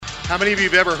How many of you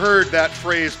have ever heard that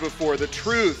phrase before? The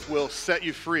truth will set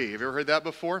you free. Have you ever heard that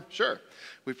before? Sure.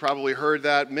 We've probably heard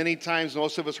that many times.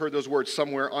 Most of us heard those words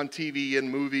somewhere on TV and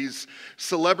movies.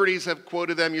 Celebrities have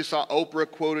quoted them. You saw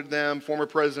Oprah quoted them. Former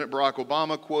President Barack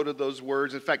Obama quoted those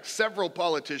words. In fact, several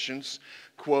politicians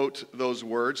quote those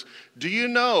words. Do you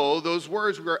know those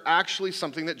words were actually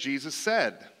something that Jesus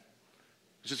said?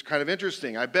 It's just kind of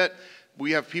interesting. I bet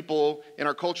we have people in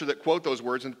our culture that quote those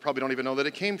words and probably don't even know that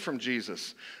it came from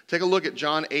Jesus. Take a look at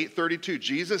John 8:32.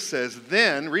 Jesus says,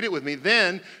 then, read it with me,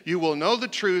 then you will know the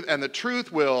truth and the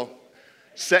truth will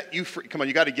set you free. Come on,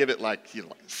 you got to give it like,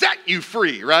 set you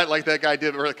free, right? Like that guy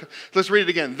did. Let's read it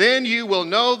again. Then you will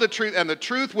know the truth and the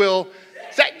truth will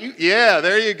set you. Yeah,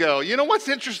 there you go. You know what's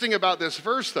interesting about this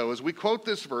verse, though, is we quote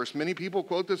this verse. Many people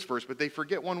quote this verse, but they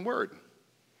forget one word.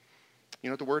 You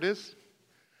know what the word is?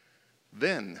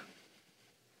 Then.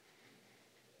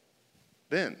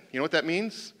 Then. You know what that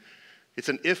means? It's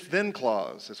an if-then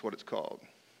clause. That's what it's called.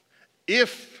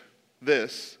 If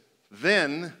this,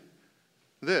 then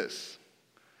this.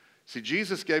 See,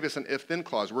 Jesus gave us an if-then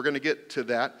clause. We're going to get to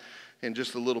that in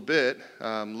just a little bit.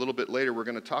 A little bit later, we're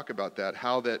going to talk about that.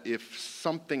 How that if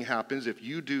something happens, if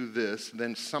you do this,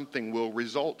 then something will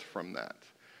result from that.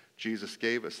 Jesus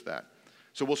gave us that.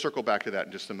 So we'll circle back to that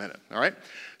in just a minute, all right?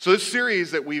 So this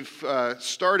series that we've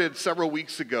started several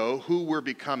weeks ago, Who We're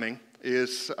Becoming,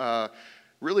 is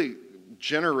really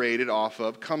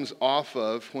comes off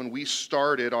of when we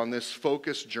started on this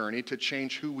focused journey to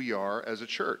change who we are as a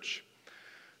church.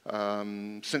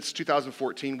 Since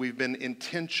 2014, we've been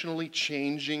intentionally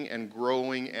changing and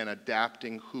growing and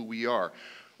adapting who we are.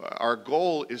 Our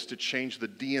goal is to change the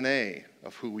DNA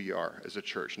of who we are as a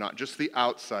church, not just the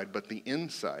outside, but the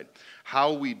inside,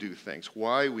 how we do things,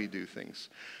 why we do things.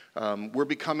 We're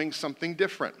becoming something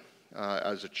different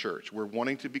as a church. We're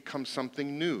wanting to become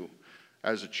something new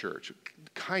as a church,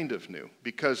 kind of new,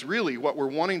 because really what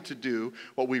we're wanting to do,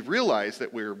 what we've realized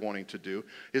that we're wanting to do,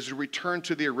 is to return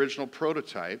to the original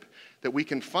prototype that we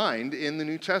can find in the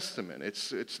New Testament.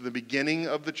 It's the beginning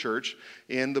of the church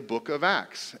in the book of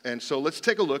Acts. And so let's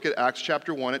take a look at Acts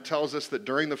chapter 1. It tells us that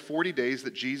during the 40 days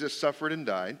that Jesus suffered and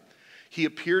died, he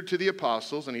appeared to the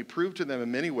apostles and he proved to them in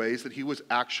many ways that he was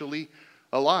actually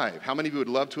alive. How many of you would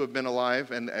love to have been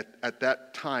alive and at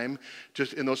that time,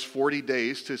 just in those 40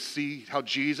 days, to see how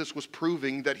Jesus was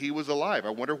proving that he was alive? I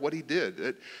wonder what he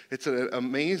did. It's an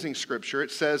amazing scripture.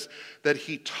 It says that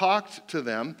he talked to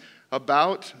them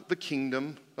about the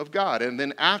kingdom of God. And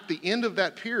then at the end of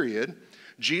that period,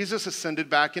 Jesus ascended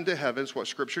back into heaven, is what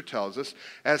Scripture tells us,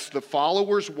 as the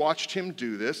followers watched him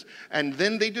do this, and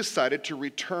then they decided to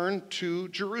return to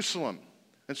Jerusalem.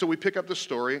 And so we pick up the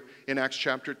story in Acts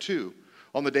chapter 2.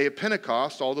 On the day of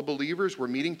Pentecost, all the believers were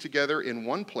meeting together in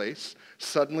one place.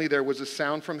 Suddenly there was a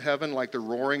sound from heaven like the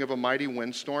roaring of a mighty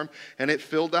windstorm, and it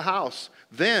filled the house.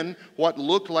 Then what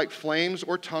looked like flames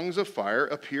or tongues of fire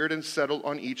appeared and settled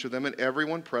on each of them, and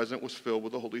everyone present was filled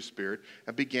with the Holy Spirit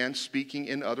and began speaking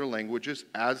in other languages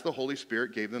as the Holy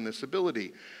Spirit gave them this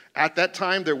ability. At that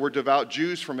time there were devout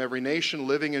Jews from every nation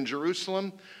living in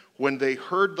Jerusalem. When they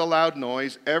heard the loud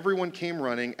noise, everyone came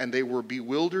running, and they were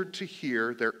bewildered to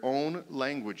hear their own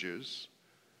languages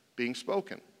being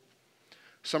spoken.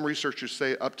 Some researchers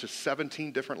say up to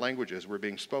 17 different languages were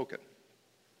being spoken.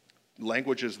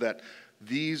 Languages that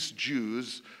these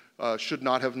Jews should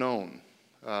not have known.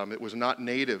 It was not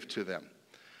native to them.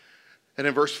 And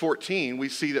in verse 14, we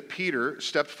see that Peter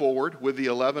stepped forward with the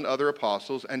 11 other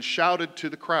apostles and shouted to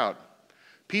the crowd,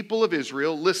 "People of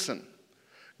Israel, listen.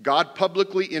 God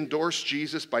publicly endorsed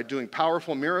Jesus by doing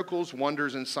powerful miracles,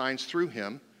 wonders, and signs through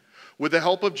him. With the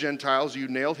help of Gentiles, you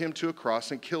nailed him to a cross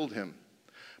and killed him.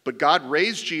 But God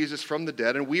raised Jesus from the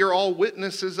dead, and we are all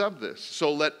witnesses of this.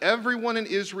 So let everyone in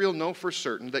Israel know for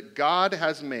certain that God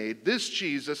has made this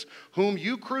Jesus, whom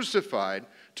you crucified,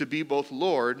 to be both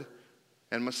Lord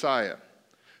and Messiah."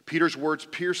 Peter's words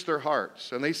pierced their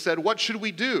hearts, and they said, "What should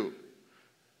we do?"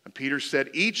 And Peter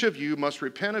said, "Each of you must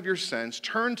repent of your sins,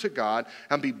 turn to God,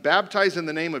 and be baptized in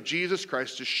the name of Jesus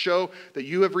Christ to show that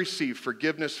you have received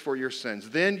forgiveness for your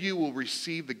sins. Then you will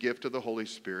receive the gift of the Holy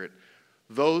Spirit."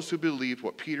 Those who believed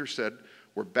what Peter said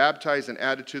were baptized and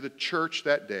added to the church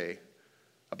that day,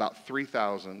 about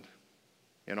 3,000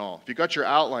 in all. If you got your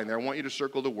outline there, I want you to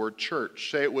circle the word church.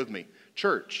 Say it with me.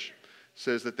 Church.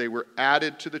 Says that they were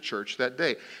added to the church that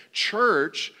day.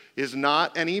 Church is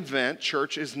not an event.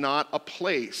 Church is not a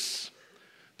place.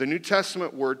 The New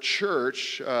Testament word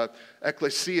church,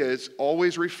 ecclesia, is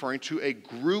always referring to a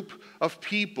group of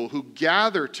people who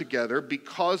gather together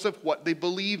because of what they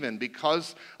believe in,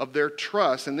 because of their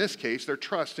trust, in this case, their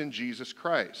trust in Jesus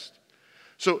Christ.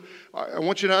 So I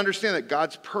want you to understand that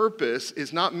God's purpose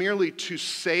is not merely to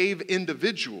save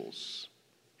individuals.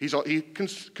 He's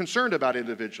concerned about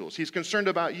individuals. He's concerned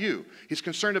about you. He's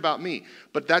concerned about me.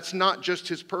 But that's not just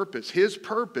his purpose. His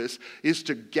purpose is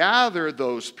to gather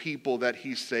those people that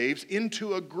he saves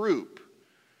into a group.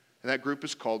 And that group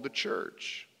is called the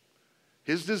church.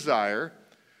 His desire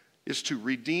is to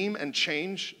redeem and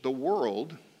change the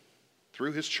world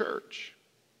through his church.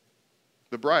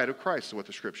 The bride of Christ is what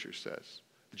the scripture says.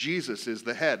 Jesus is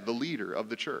the head, the leader of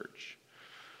the church.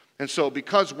 And so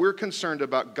because we're concerned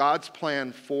about God's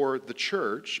plan for the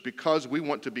church, because we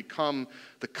want to become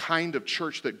the kind of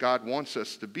church that God wants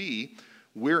us to be,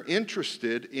 we're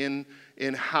interested in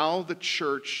how the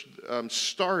church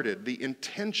started, the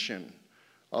intention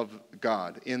of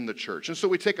God in the church. And so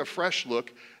we take a fresh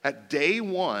look at day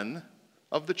one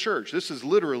of the church. This is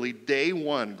literally day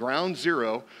one, ground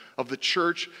zero of the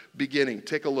church beginning.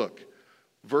 Take a look.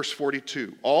 Verse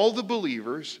 42. All the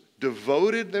believers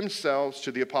devoted themselves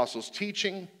to the apostles'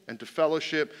 teaching and to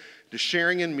fellowship, to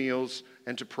sharing in meals,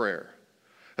 and to prayer.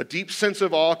 A deep sense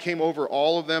of awe came over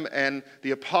all of them, and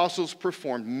the apostles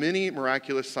performed many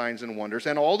miraculous signs and wonders.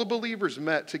 And all the believers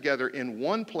met together in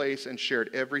one place and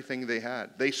shared everything they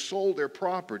had. They sold their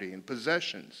property and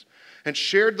possessions and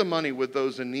shared the money with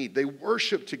those in need. They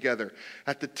worshiped together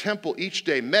at the temple each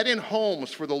day, met in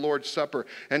homes for the Lord's Supper,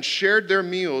 and shared their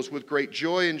meals with great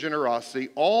joy and generosity,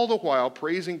 all the while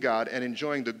praising God and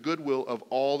enjoying the goodwill of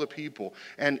all the people.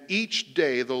 And each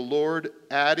day the Lord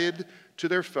added to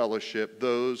their fellowship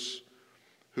those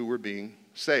who were being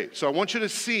saved. So I want you to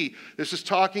see, this is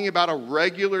talking about a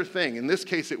regular thing. In this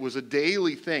case, it was a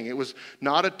daily thing. It was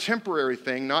not a temporary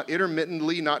thing, not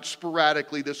intermittently, not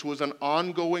sporadically. This was an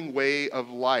ongoing way of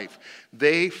life.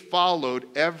 They followed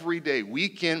every day,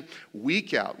 week in,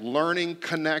 week out, learning,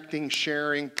 connecting,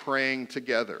 sharing, praying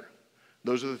together.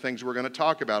 Those are the things we're going to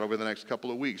talk about over the next couple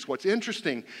of weeks. What's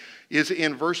interesting is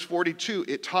in verse 42,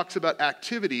 it talks about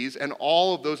activities, and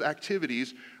all of those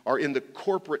activities are in the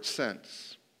corporate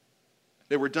sense.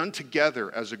 They were done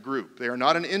together as a group. They are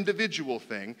not an individual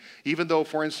thing, even though,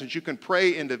 for instance, you can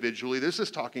pray individually. This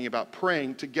is talking about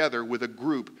praying together with a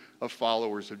group of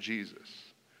followers of Jesus.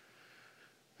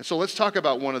 And so let's talk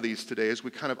about one of these today as we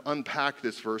kind of unpack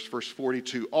this verse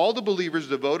 42. All the believers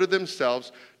devoted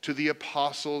themselves to the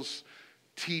apostles'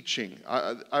 teaching.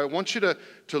 I want you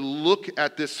to look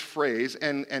at this phrase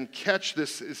and catch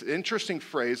this interesting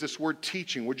phrase, this word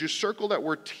teaching. Would you circle that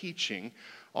word teaching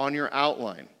on your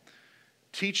outline?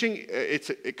 Teaching,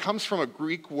 it comes from a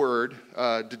Greek word,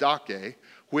 didache,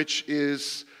 which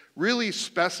is really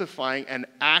specifying an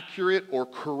accurate or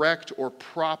correct or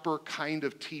proper kind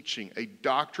of teaching, a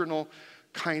doctrinal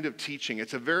kind of teaching.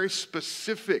 It's a very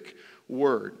specific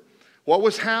word. What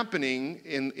was happening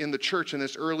in the church in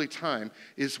this early time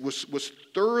was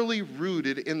thoroughly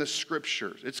rooted in the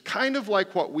scriptures. It's kind of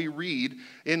like what we read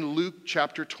in Luke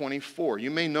chapter 24.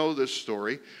 You may know this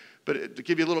story. But to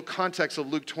give you a little context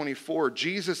of Luke 24,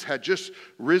 Jesus had just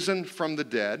risen from the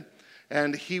dead,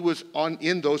 and he was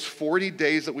in those 40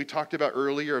 days that we talked about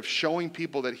earlier of showing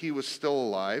people that he was still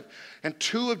alive. And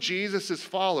two of Jesus'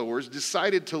 followers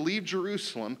decided to leave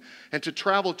Jerusalem and to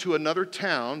travel to another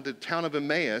town, the town of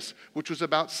Emmaus, which was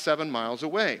about 7 miles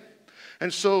away.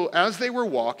 And so as they were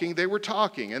walking, they were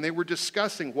talking, and they were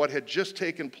discussing what had just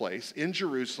taken place in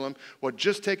Jerusalem, what had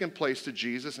just taken place to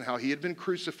Jesus, and how he had been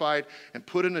crucified and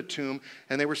put in a tomb.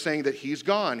 And they were saying that he's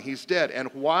gone, he's dead.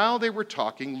 And while they were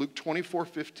talking, Luke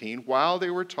 24:15, while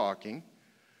they were talking,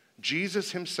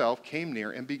 Jesus himself came near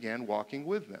and began walking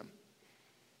with them.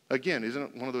 Again, isn't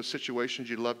it one of those situations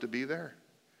you'd love to be there?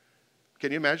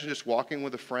 Can you imagine just walking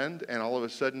with a friend, and all of a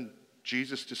sudden,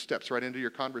 Jesus just steps right into your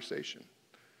conversation?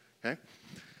 Okay?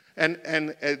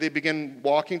 And they began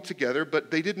walking together,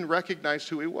 but they didn't recognize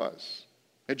who he was.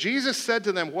 And Jesus said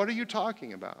to them, "What are you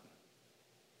talking about?"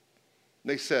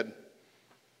 They said,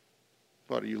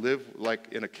 "What, do you live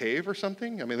like in a cave or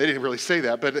something?" I mean, they didn't really say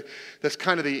that, but that's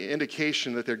kind of the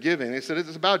indication that they're giving. They said,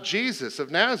 "It's about Jesus of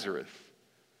Nazareth.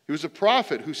 He was a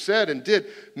prophet who said and did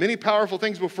many powerful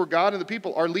things before God and the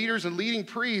people. Our leaders and leading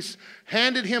priests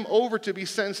handed him over to be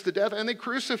sentenced to death, and they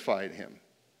crucified him.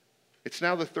 It's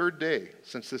now the third day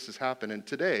since this has happened, and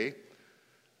today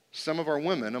some of our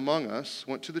women among us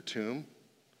went to the tomb,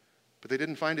 but they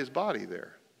didn't find his body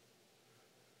there.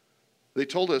 They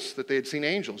told us that they had seen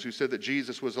angels who said that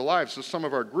Jesus was alive, so some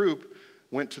of our group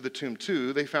went to the tomb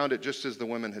too. They found it just as the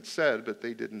women had said, but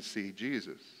they didn't see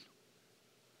Jesus."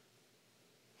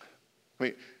 I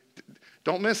mean,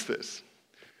 don't miss this.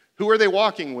 Who are they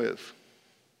walking with?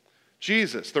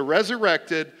 Jesus, the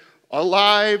resurrected,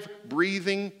 alive,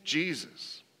 breathing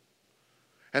Jesus.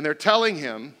 And they're telling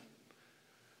him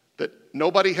that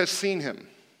nobody has seen him.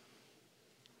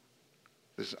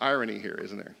 There's irony here,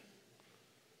 isn't there?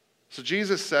 So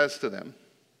Jesus says to them,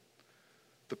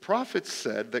 the prophets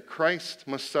said that Christ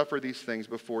must suffer these things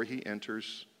before he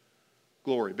enters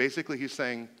glory. Basically, he's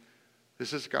saying,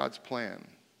 this is God's plan.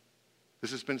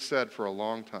 This has been said for a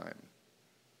long time,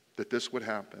 that this would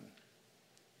happen.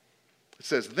 It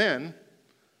says, then,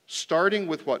 starting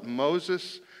with what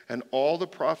Moses and all the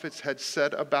prophets had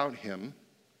said about him,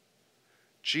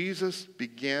 Jesus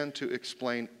began to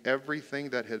explain everything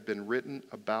that had been written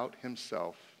about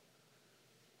himself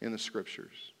in the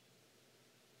Scriptures.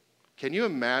 Can you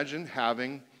imagine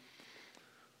having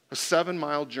a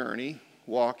 7-mile journey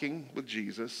walking with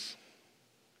Jesus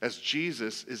as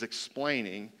Jesus is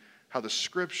explaining how the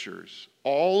Scriptures,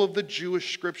 all of the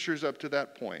Jewish Scriptures up to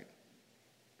that point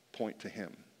to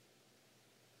him?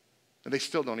 And they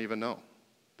still don't even know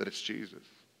that it's Jesus.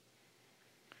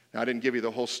 Now, I didn't give you the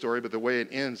whole story, but the way it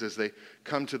ends is they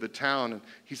come to the town, and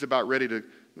he's about ready to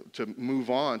move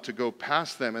on, to go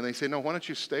past them. And they say, no, why don't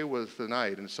you stay with us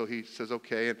tonight? And so he says,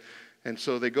 okay. And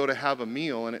so they go to have a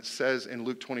meal, and it says in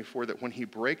Luke 24 that when he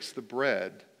breaks the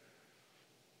bread,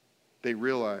 they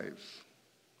realize,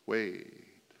 wait,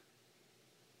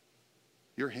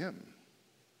 you're him.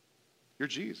 You're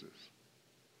Jesus.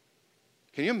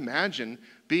 Can you imagine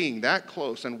being that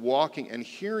close and walking and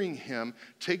hearing him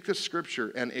take the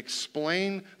Scripture and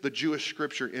explain the Jewish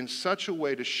Scripture in such a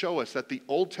way to show us that the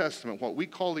Old Testament, what we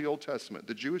call the Old Testament,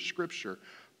 the Jewish Scripture,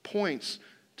 points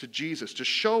to Jesus, to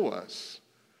show us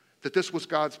that this was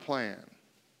God's plan,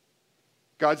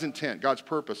 God's intent, God's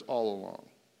purpose all along.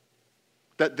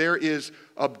 That there is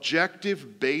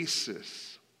objective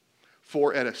basis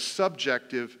for a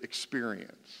subjective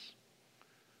experience.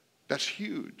 That's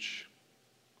huge.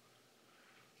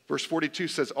 Verse 42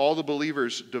 says, all the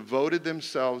believers devoted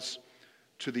themselves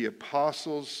to the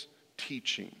apostles'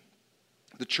 teaching.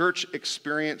 The church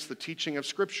experienced the teaching of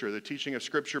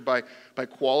Scripture by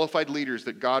qualified leaders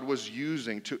that God was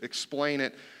using to explain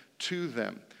it to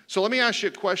them. So let me ask you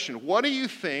a question. What do you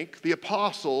think the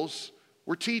apostles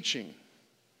were teaching?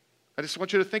 I just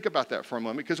want you to think about that for a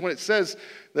moment, because when it says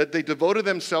that they devoted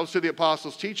themselves to the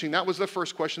apostles' teaching, that was the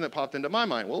first question that popped into my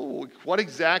mind. Well, what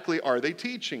exactly are they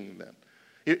teaching them?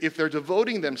 If they're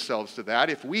devoting themselves to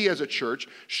that, if we as a church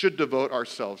should devote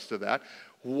ourselves to that,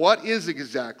 what is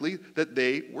exactly that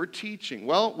they were teaching?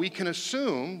 Well, we can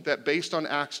assume that based on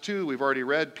Acts 2, we've already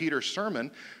read Peter's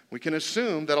sermon, we can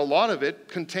assume that a lot of it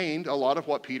contained a lot of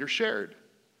what Peter shared.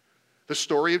 The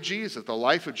story of Jesus, the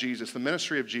life of Jesus, the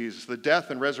ministry of Jesus, the death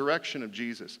and resurrection of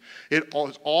Jesus. It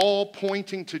is all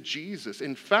pointing to Jesus.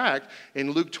 In fact,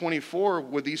 in Luke 24,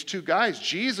 with these two guys,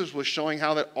 Jesus was showing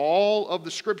how that all of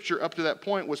the Scripture up to that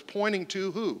point was pointing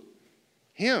to who?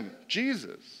 Him,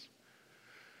 Jesus.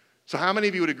 So how many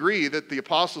of you would agree that the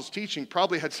apostles' teaching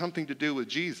probably had something to do with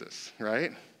Jesus,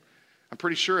 right? I'm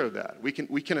pretty sure of that. We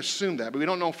can assume that, but we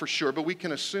don't know for sure, but we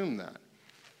can assume that.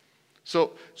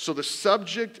 So the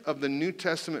subject of the New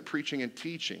Testament preaching and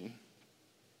teaching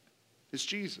is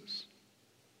Jesus.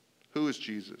 Who is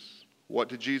Jesus? What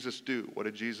did Jesus do? What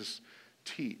did Jesus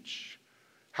teach?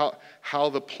 How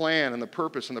the plan and the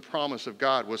purpose and the promise of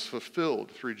God was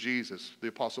fulfilled through Jesus. The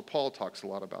Apostle Paul talks a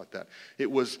lot about that. It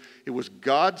was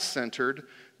God-centered,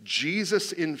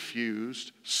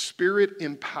 Jesus-infused,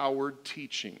 Spirit-empowered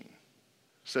teaching.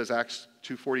 Says Acts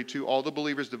 2:42, all the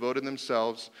believers devoted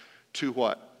themselves to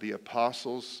what? The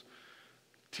apostles'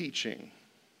 teaching.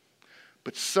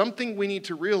 But something we need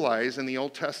to realize in the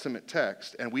Old Testament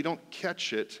text, and we don't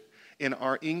catch it in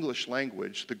our English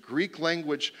language, the Greek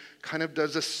language kind of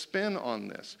does a spin on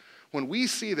this. When we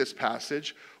see this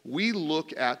passage, we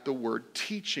look at the word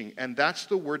teaching, and that's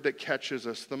the word that catches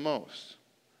us the most,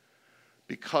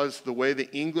 because the way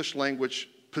the English language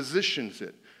positions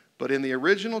it. But in the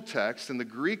original text, in the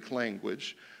Greek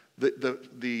language,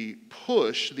 the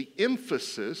push, the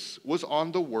emphasis was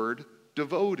on the word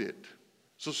devoted.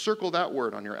 So circle that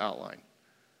word on your outline.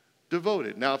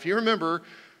 Devoted. Now, if you remember,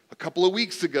 a couple of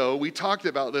weeks ago, we talked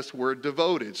about this word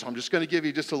devoted. So I'm just going to give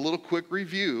you just a little quick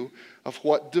review of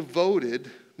what devoted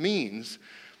means.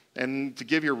 And to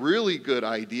give you a really good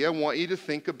idea, I want you to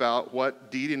think about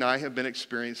what Dee Dee and I have been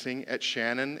experiencing at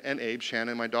Shannon and Abe,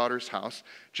 Shannon, my daughter's house,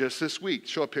 just this week.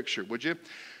 Show a picture, would you?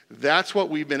 That's what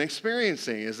we've been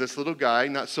experiencing, is this little guy,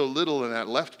 not so little in that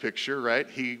left picture, right?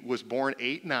 He was born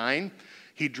 8'9".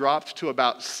 He dropped to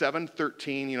about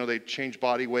 7'13". You know, they change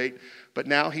body weight. But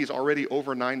now he's already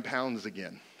over 9 pounds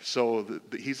again. So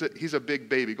he's a big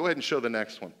baby. Go ahead and show the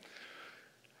next one.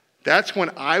 That's when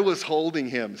I was holding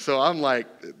him. So I'm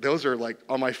like, those are like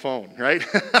on my phone, right?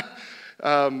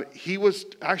 He was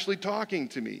actually talking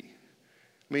to me.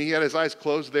 I mean, he had his eyes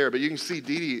closed there, but you can see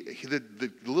Dee Dee,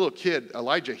 the little kid,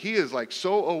 Elijah, he is like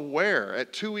so aware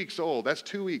at 2 weeks old. That's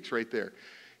 2 weeks right there.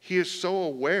 He is so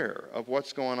aware of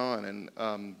what's going on,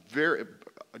 and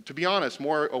to be honest,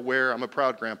 more aware. I'm a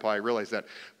proud grandpa, I realize that.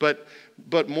 But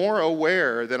more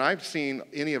aware than I've seen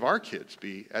any of our kids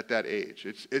be at that age.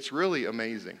 It's really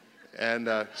amazing. And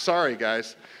sorry,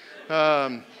 guys.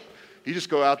 You just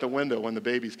go out the window when the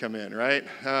babies come in, right?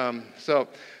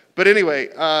 But anyway,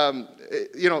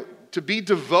 to be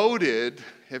devoted,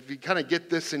 if you kind of get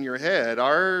this in your head,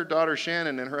 our daughter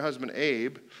Shannon and her husband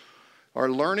Abe are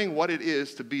learning what it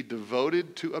is to be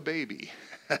devoted to a baby.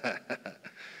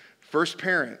 First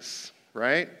parents,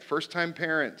 right? First-time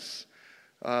parents.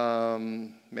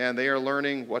 Man, they are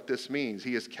learning what this means.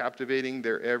 He is captivating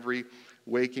their every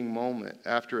waking moment.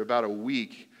 After about a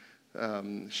week,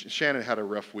 Shannon had a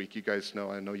rough week. You guys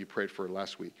know. I know you prayed for her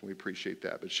last week, and we appreciate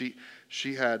that. But she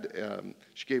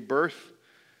gave birth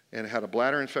and had a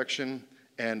bladder infection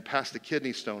and passed a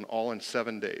kidney stone all in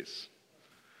 7 days.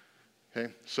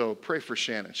 Okay, so pray for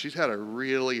Shannon. She's had a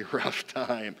really rough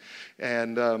time.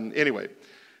 And anyway,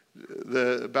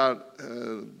 about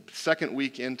second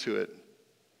week into it,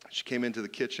 she came into the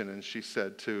kitchen and she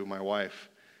said to my wife,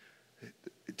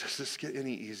 "Does this get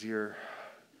any easier?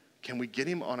 Can we get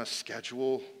him on a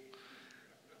schedule?"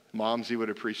 Moms, you would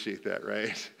appreciate that,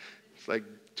 right? It's like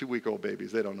 2-week-old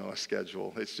babies. They don't know a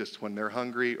schedule. It's just when they're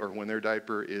hungry or when their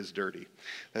diaper is dirty.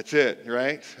 That's it,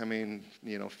 right? I mean,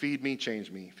 feed me,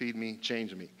 change me. Feed me,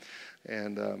 change me.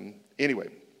 And anyway,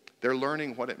 they're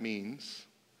learning what it means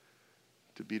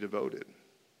to be devoted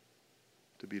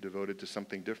to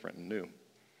something different and new.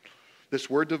 This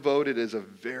word devoted is a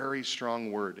very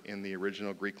strong word in the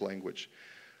original Greek language.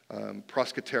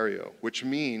 Proskyterio, which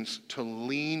means to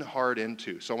lean hard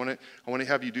into. So I want to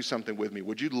have you do something with me.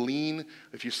 Would you lean,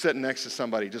 if you sit next to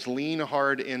somebody, just lean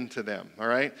hard into them, all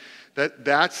right?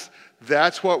 That's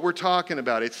what we're talking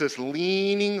about. It's this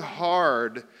leaning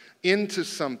hard into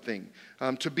something,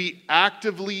 to be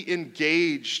actively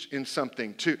engaged in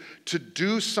something, to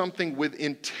do something with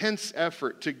intense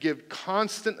effort, to give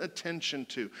constant attention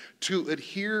to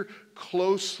adhere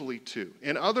closely to.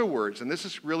 In other words, and this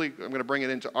is really, I'm going to bring it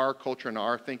into our culture and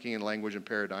our thinking and language and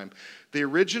paradigm, the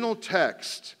original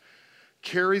text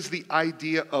carries the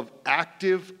idea of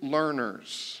active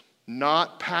learners,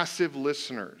 not passive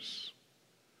listeners.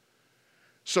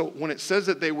 So when it says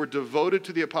that they were devoted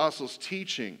to the apostles'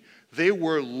 teaching, they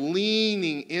were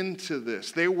leaning into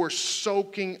this. They were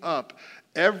soaking up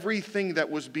everything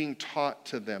that was being taught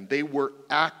to them. They were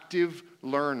active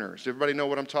learners. Everybody know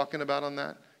what I'm talking about on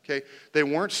that? Okay? They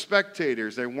weren't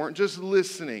spectators. They weren't just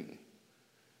listening.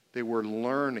 They were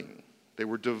learning. They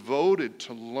were devoted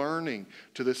to learning,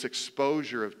 to this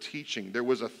exposure of teaching. There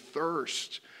was a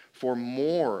thirst for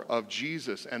more of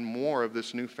Jesus and more of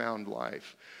this newfound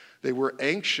life. They were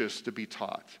anxious to be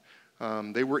taught.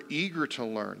 They were eager to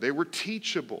learn. They were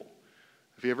teachable.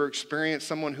 Have you ever experienced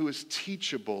someone who is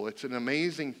teachable? It's an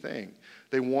amazing thing.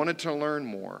 They wanted to learn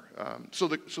more. So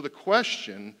the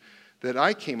question that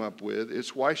I came up with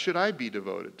is, why should I be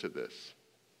devoted to this?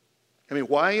 I mean,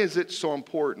 why is it so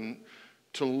important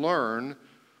to learn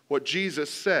what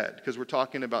Jesus said? Because we're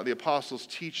talking about the apostles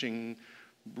teaching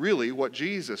really what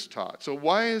Jesus taught. So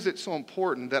why is it so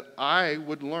important that I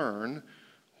would learn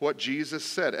what Jesus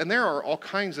said? And there are all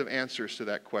kinds of answers to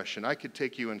that question. I could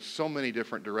take you in so many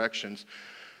different directions.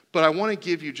 But I want to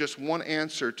give you just one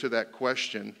answer to that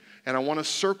question. And I want to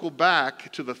circle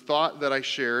back to the thought that I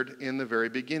shared in the very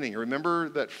beginning. Remember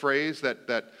that phrase,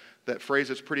 that phrase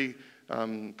that's pretty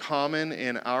common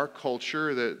in our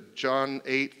culture, that John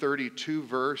 8:32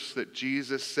 verse that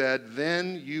Jesus said,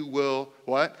 "Then you will,"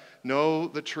 what? "Know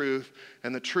the truth,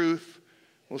 and the truth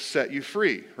will set you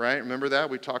free," right? Remember that?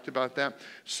 We talked about that.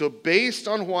 So based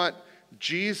on what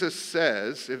Jesus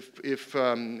says,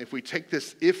 if we take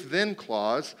this if-then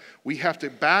clause, we have to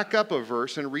back up a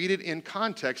verse and read it in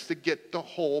context to get the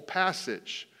whole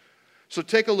passage. So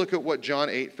take a look at what John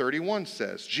 8:31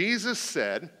 says. Jesus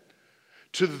said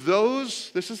to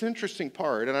those, this is an interesting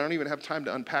part, and I don't even have time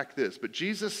to unpack this, but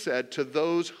Jesus said to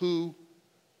those who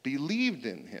believed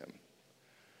in him.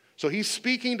 So he's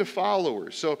speaking to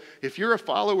followers. So if you're a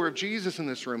follower of Jesus in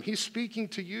this room, he's speaking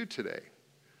to you today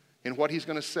in what he's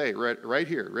going to say right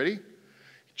here. Ready?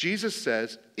 Jesus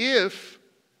says, "If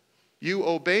you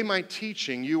obey my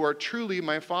teaching, you are truly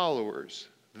my followers.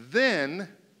 Then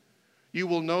you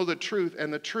will know the truth,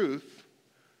 and the truth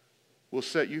will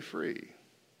set you free."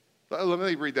 Let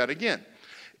me read that again.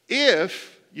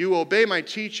 If you obey my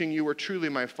teaching, you are truly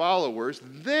my followers.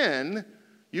 Then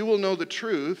you will know the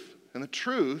truth, and the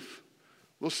truth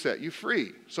will set you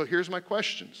free. So here's my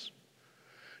questions.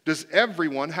 Does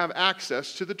everyone have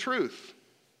access to the truth?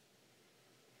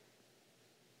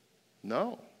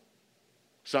 No.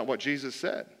 It's not what Jesus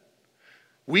said.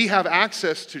 We have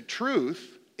access to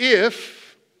truth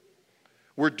if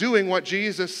we're doing what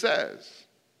Jesus says.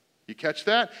 You catch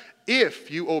that?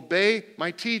 If you obey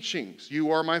my teachings,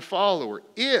 you are my follower.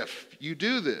 If you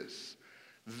do this,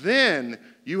 then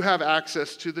you have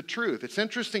access to the truth. It's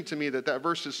interesting to me that that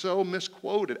verse is so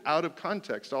misquoted out of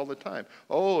context all the time.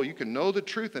 Oh, you can know the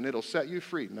truth and it'll set you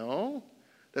free. No,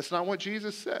 that's not what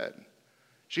Jesus said.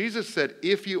 Jesus said,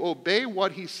 if you obey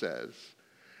what he says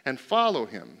and follow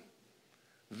him,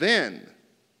 then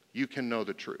you can know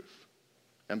the truth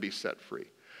and be set free.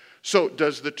 So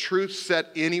does the truth set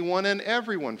anyone and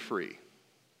everyone free?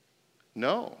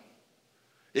 No.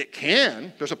 It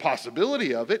can. There's a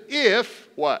possibility of it if,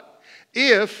 what?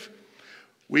 If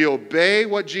we obey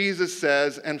what Jesus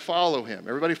says and follow him.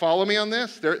 Everybody follow me on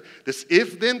this? This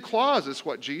if-then clause is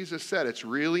what Jesus said. It's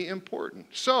really important.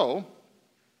 So,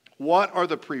 what are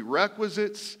the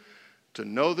prerequisites to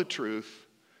know the truth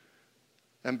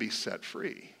and be set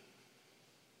free?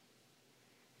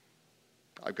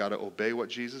 I've got to obey what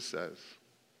Jesus says,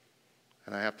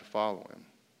 and I have to follow him.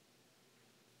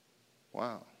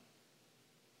 Wow.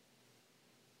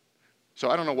 So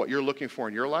I don't know what you're looking for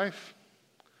in your life.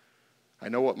 I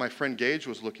know what my friend Gage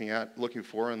was looking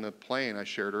for in the plane I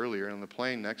shared earlier, in the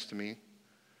plane next to me,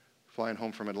 flying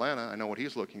home from Atlanta. I know what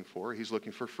he's looking for. He's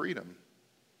looking for freedom,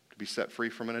 to be set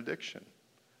free from an addiction,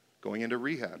 going into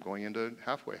rehab, going into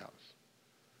halfway house.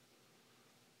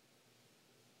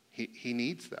 He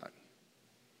needs that.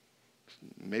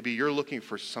 Maybe you're looking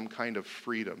for some kind of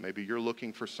freedom. Maybe you're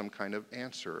looking for some kind of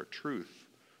answer or truth.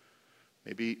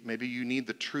 Maybe you need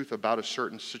the truth about a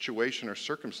certain situation or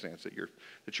circumstance that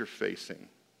you're facing.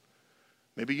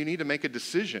 Maybe you need to make a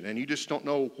decision and you just don't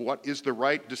know what is the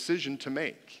right decision to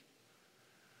make.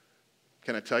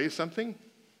 Can I tell you something?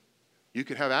 You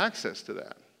can have access to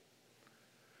that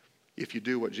if you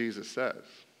do what Jesus says.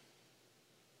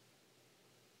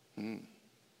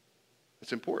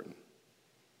 It's important.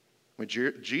 When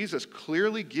Jesus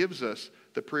clearly gives us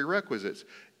the prerequisites.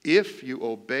 If you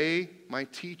obey my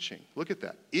teaching, look at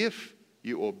that. If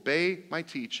you obey my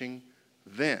teaching,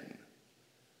 then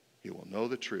you will know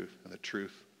the truth, and the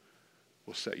truth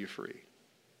will set you free.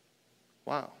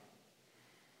 Wow.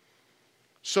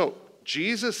 So,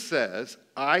 Jesus says,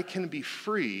 I can be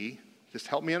free. Just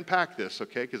help me unpack this,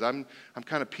 okay? Because I'm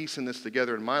kind of piecing this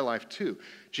together in my life too.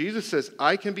 Jesus says,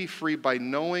 I can be free by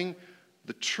knowing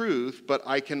the truth, but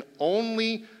I can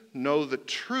only know the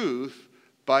truth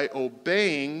by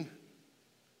obeying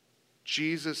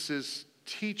Jesus'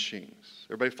 teachings.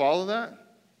 Everybody follow that?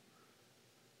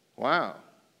 Wow.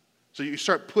 So you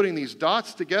start putting these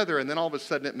dots together, and then all of a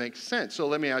sudden it makes sense. So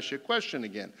let me ask you a question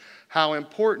again. How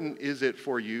important is it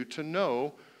for you to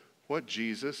know what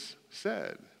Jesus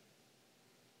said?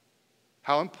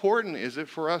 How important is it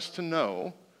for us to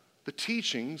know the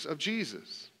teachings of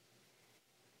Jesus?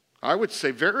 I would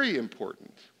say very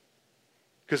important.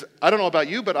 Because I don't know about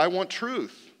you, but I want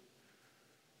truth.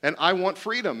 And I want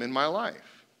freedom in my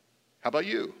life. How about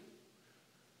you?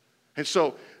 And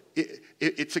so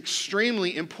it's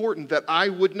extremely important that I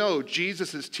would know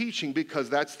Jesus' teaching, because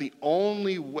that's the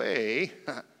only way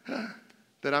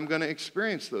that I'm going to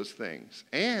experience those things.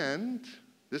 And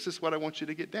this is what I want you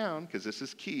to get down, because this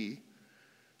is key.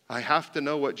 I have to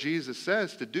know what Jesus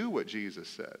says to do what Jesus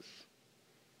says.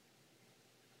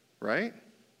 Right?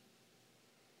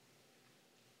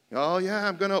 Oh, yeah,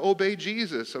 I'm going to obey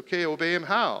Jesus. Okay, obey him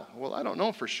how? Well, I don't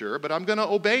know for sure, but I'm going to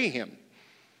obey him.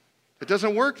 It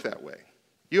doesn't work that way.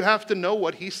 You have to know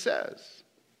what he says.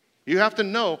 You have to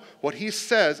know what he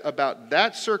says about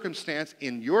that circumstance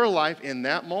in your life in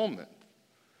that moment.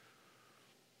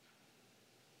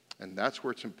 And that's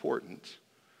where it's important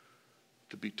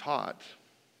to be taught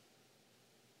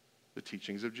the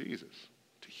teachings of Jesus,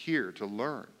 to hear, to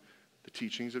learn the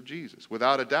teachings of Jesus.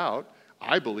 Without a doubt,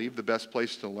 I believe the best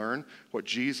place to learn what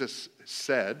Jesus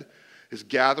said is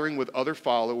gathering with other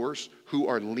followers who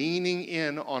are leaning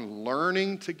in on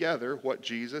learning together what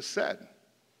Jesus said.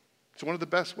 It's one of the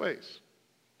best ways.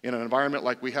 In an environment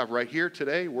like we have right here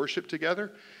today, worship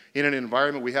together, in an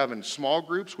environment we have in small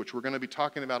groups, which we're going to be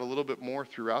talking about a little bit more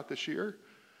throughout this year,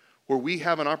 where we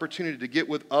have an opportunity to get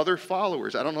with other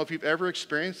followers. I don't know if you've ever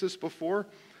experienced this before,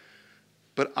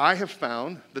 but I have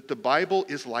found that the Bible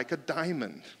is like a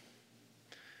diamond.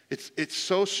 It's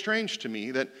so strange to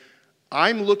me that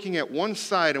I'm looking at one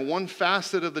side and one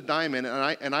facet of the diamond,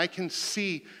 and I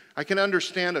can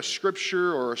understand a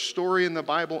scripture or a story in the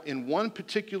Bible in one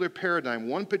particular paradigm,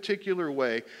 one particular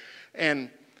way, and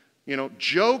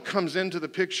Joe comes into the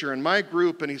picture in my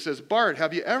group and he says, Bart,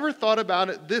 have you ever thought about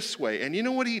it this way? And you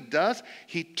know what he does?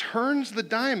 He turns the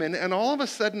diamond, and all of a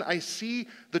sudden I see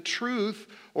the truth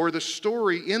or the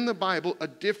story in the Bible a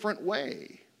different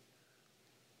way.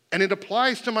 And it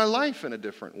applies to my life in a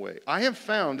different way. I have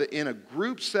found that in a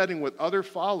group setting with other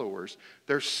followers,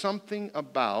 there's something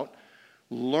about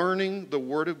learning the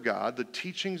Word of God, the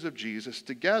teachings of Jesus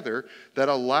together that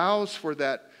allows for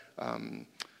that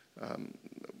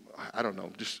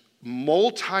just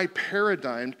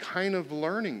multi-paradigm kind of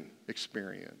learning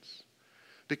experience.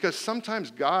 Because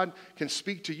sometimes God can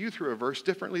speak to you through a verse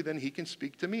differently than he can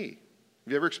speak to me.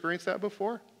 Have you ever experienced that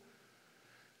before?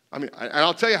 And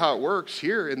I'll tell you how it works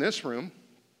here in this room.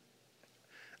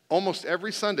 Almost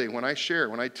every Sunday when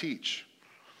I teach,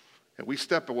 and we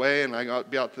step away and I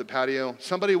be out to the patio,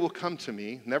 somebody will come to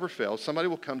me, never fails, somebody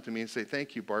will come to me and say,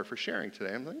 thank you, Bart, for sharing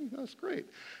today. I'm like, that's great.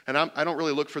 And I don't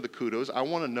really look for the kudos. I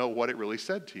want to know what it really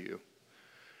said to you.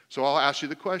 So I'll ask you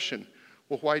the question,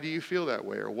 well, why do you feel that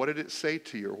way? Or what did it say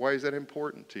to you? Or why is that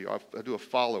important to you? I'll do a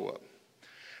follow-up.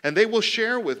 And they will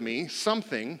share with me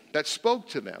something that spoke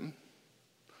to them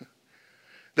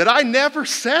that I never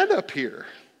said up here.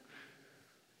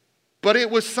 But it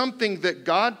was something that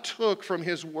God took from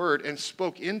his word and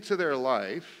spoke into their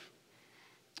life.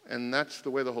 And that's the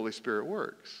way the Holy Spirit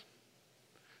works.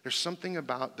 There's something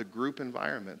about the group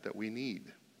environment that we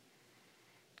need.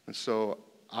 And so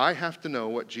I have to know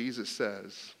what Jesus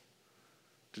says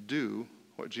to do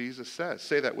what Jesus says.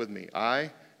 Say that with me.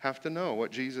 I have to know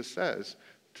what Jesus says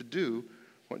to do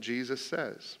what Jesus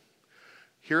says.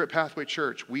 Here at Pathway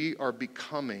Church, we are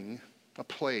becoming a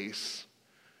place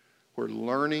where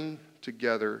learning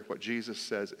together what Jesus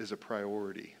says is a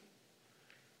priority.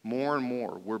 More and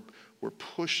more, we're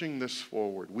pushing this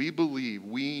forward. We believe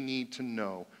we need to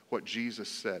know what Jesus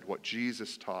said, what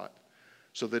Jesus taught,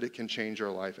 so that it can change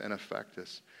our life and affect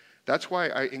us. That's why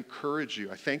I encourage you.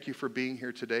 I thank you for being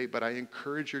here today, but I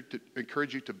encourage you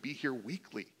to be here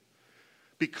weekly,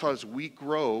 because we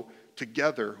grow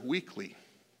together weekly.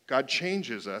 God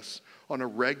changes us on a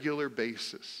regular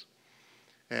basis.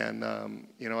 And,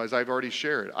 as I've already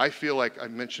shared, I feel like I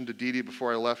mentioned to Dee Dee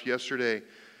before I left yesterday,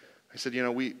 I said,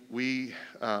 we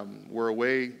were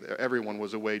away, everyone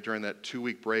was away during that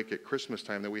 2-week break at Christmas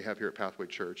time that we have here at Pathway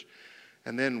Church.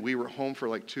 And then we were home for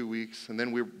like 2 weeks, and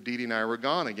then Dee Dee and I were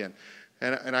gone again.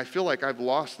 And I feel like I've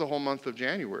lost the whole month of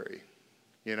January.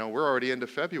 We're already into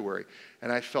February.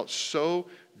 And I felt so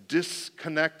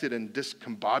disconnected and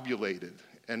discombobulated.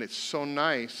 And it's so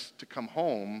nice to come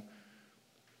home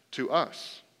to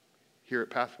us here at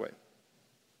Pathway.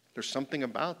 There's something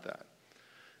about that.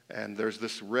 And there's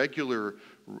this regular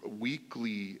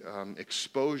weekly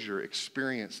exposure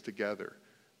experience together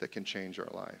that can change our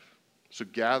life. So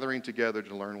gathering together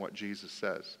to learn what Jesus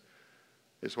says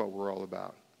is what we're all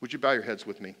about. Would you bow your heads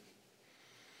with me?